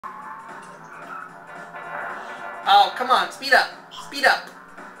Oh, come on, speed up. Speed up.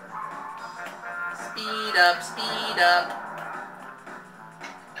 Speed up, speed up.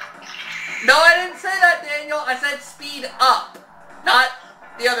 No, I didn't say that, Daniel. I said speed up, not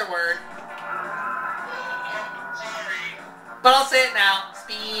the other word. But I'll say it now.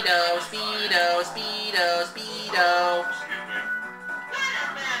 Speedo, speedo, speedo, speedo.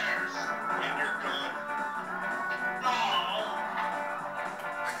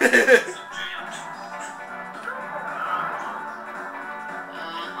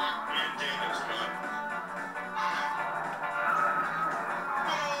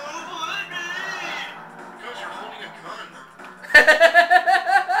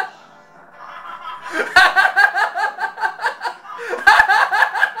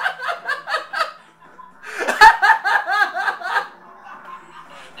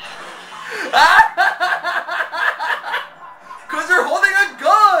 Because you're holding a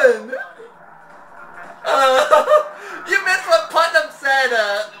gun! You missed what Putnam said,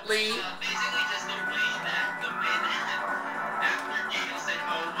 Lee. Basically just the way that after Gail said,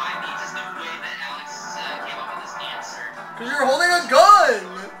 oh, why me, just the way that Alex came up with this answer. Because you're holding a gun!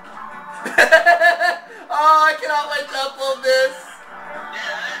 Oh, I cannot wait to upload this. Yeah,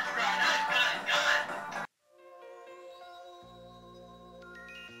 that's right, good.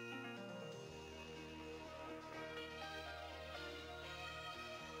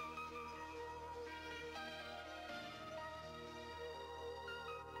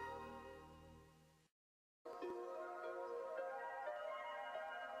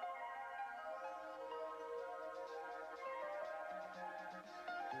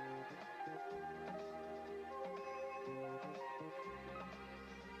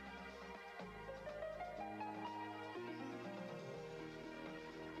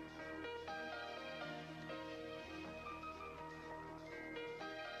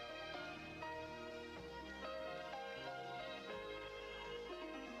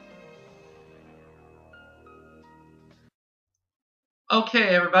 Okay,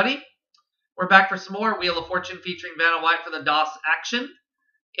 everybody. We're back for some more Wheel of Fortune featuring Vanna White for the DOS action,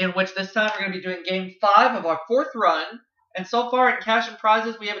 in which this time we're going to be doing Game 5 of our 4th run. And so far in cash and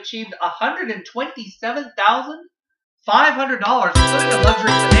prizes, we have achieved $127,500, including a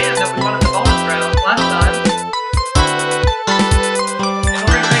luxury sedan that we won in the bonus round last time. In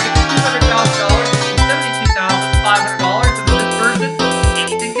order to make it to $200,000, we need $72,500, and in this version,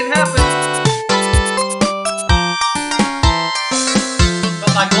 anything can happen.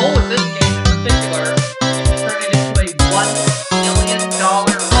 But my goal with this game in particular is to turn it into a $1 million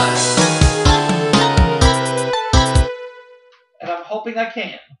run. And I'm hoping I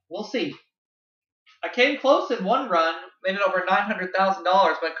can. We'll see. I came close in one run, made it over $900,000,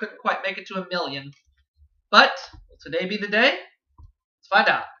 but I couldn't quite make it to $1 million. But, will today be the day? Let's find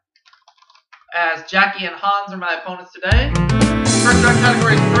out. As Jackie and Hans are my opponents today. First round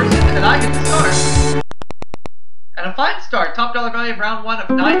category is person, and I get to start. And a fine start. Top dollar value of round 1 of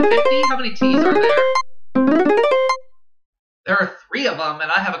 $950. How many T's are there? There are 3 of them,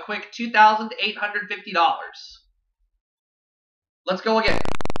 and I have a quick $2,850. Let's go again.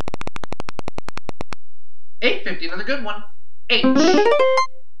 850, another good one. H.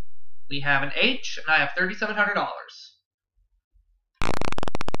 We have an H, and I have $3,700.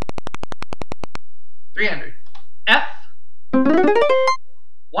 300. F.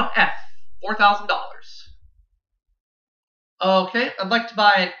 1 F. $4,000. Okay, I'd like to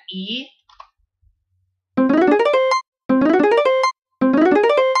buy an E.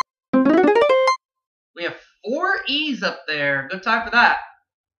 We have 4 E's up there. Good time for that.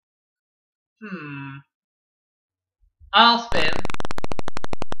 I'll spin.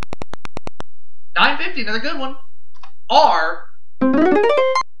 950, another good one. R. Oh,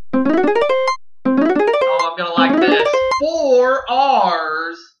 I'm gonna like this. 4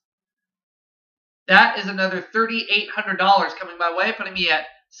 R's. That is another $3,800 coming my way, putting me at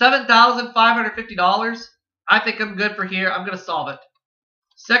 $7,550. I think I'm good for here. I'm going to solve it.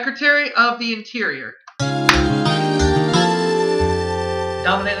 Secretary of the Interior.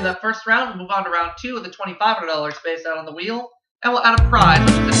 Dominated that first round. We'll move on to round 2 with the $2,500 spaced out on the wheel. And we'll add a prize,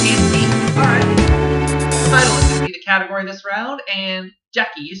 which is an antique. Alright. Title is going to be the category this round. And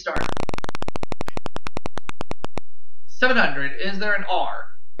Jackie, you start. 700. Is there an R?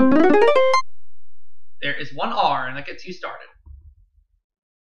 There is 1 R, and that gets you started.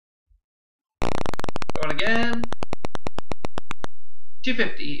 Going again.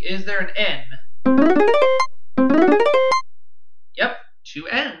 250. Is there an N? Yep, 2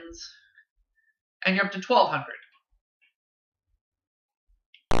 N's. And you're up to 1,200.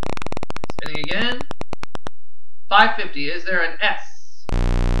 Spinning again. 550. Is there an S?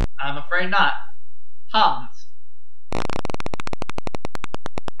 I'm afraid not. Hans.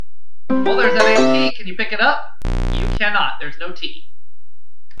 Well, there's that antique. Can you pick it up? You cannot. There's no T.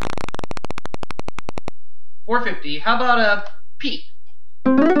 450. How about a P?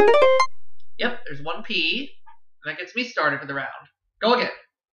 Yep, there's one P. And that gets me started for the round. Go again.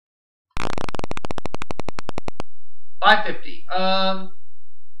 550.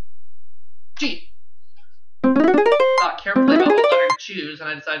 G. Thought carefully about what letter to choose, and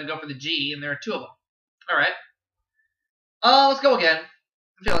I decided to go for the G, and there are two of them. Alright. Let's go again.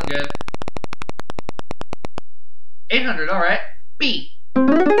 I'm feeling good. 800, alright. B. There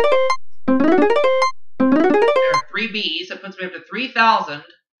are three B's. That puts me up to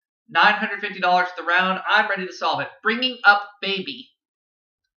 $3,950 for the round. I'm ready to solve it. Bringing up baby.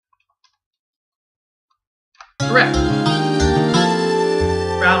 Correct.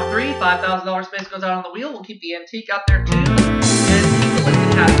 Round 3, $5,000 space goes out on the wheel. We'll keep the antique out there too. And people in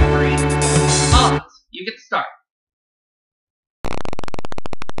the category. Hans, you get to start.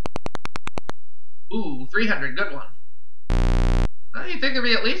 Ooh, 300, good one. You'd think there'd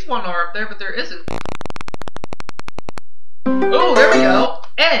be at least one R up there, but there isn't. Ooh, there we go.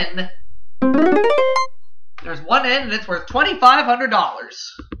 N. There's one N, and it's worth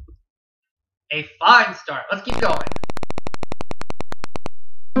 $2,500. A fine start. Let's keep going.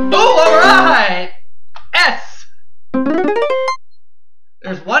 Ooh, alright! S.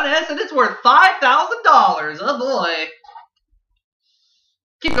 There's one S, and it's worth $5,000. Oh boy.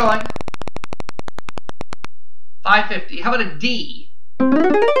 Keep going. 550. How about a D?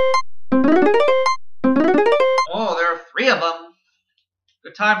 Oh, there are three of them.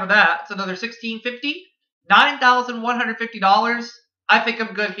 Good time for that. It's another $1,650. $9,150. I think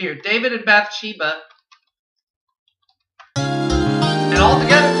I'm good here. David and Bathsheba. And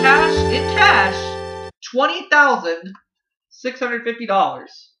altogether, in cash, $20,650.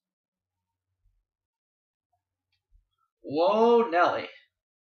 Whoa, Nelly.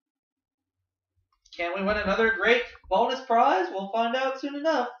 Can we win another great bonus prize? We'll find out soon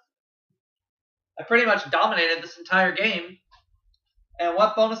enough. I pretty much dominated this entire game. And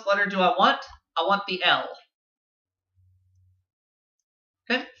what bonus letter do I want? I want the L.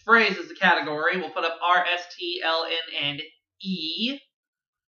 Okay, phrase is the category. We'll put up R, S, T, L, N, and E.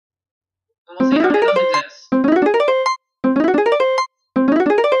 And we'll see how many of those exist.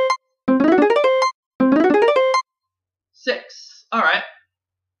 6. Alright.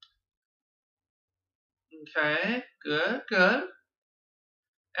 Okay, good, good.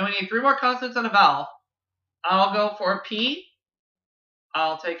 And we need 3 more consonants and a vowel. I'll go for a P.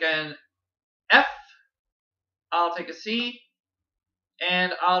 I'll take an F. I'll take a C.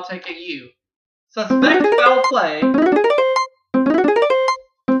 And I'll take a U. Suspect foul play.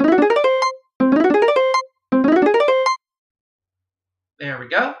 There we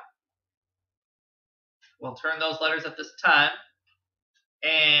go. We'll turn those letters at this time.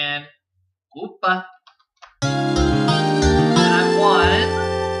 And oopa. And I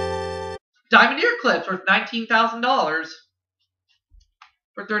won diamond ear clips worth $19,000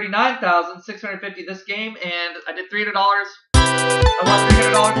 for $39,650 this game, and I did $300. I won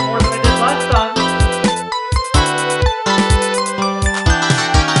 $300 more than I did last time.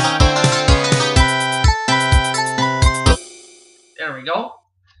 There we go.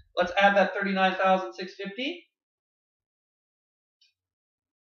 Let's add that $39,650.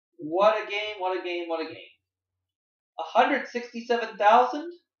 What a game, what a game, what a game.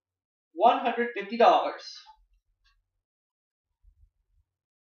 $167,150.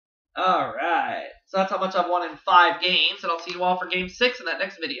 Alright, so that's how much I've won in 5 games, and I'll see you all for game 6 in that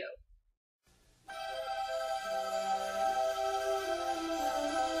next video.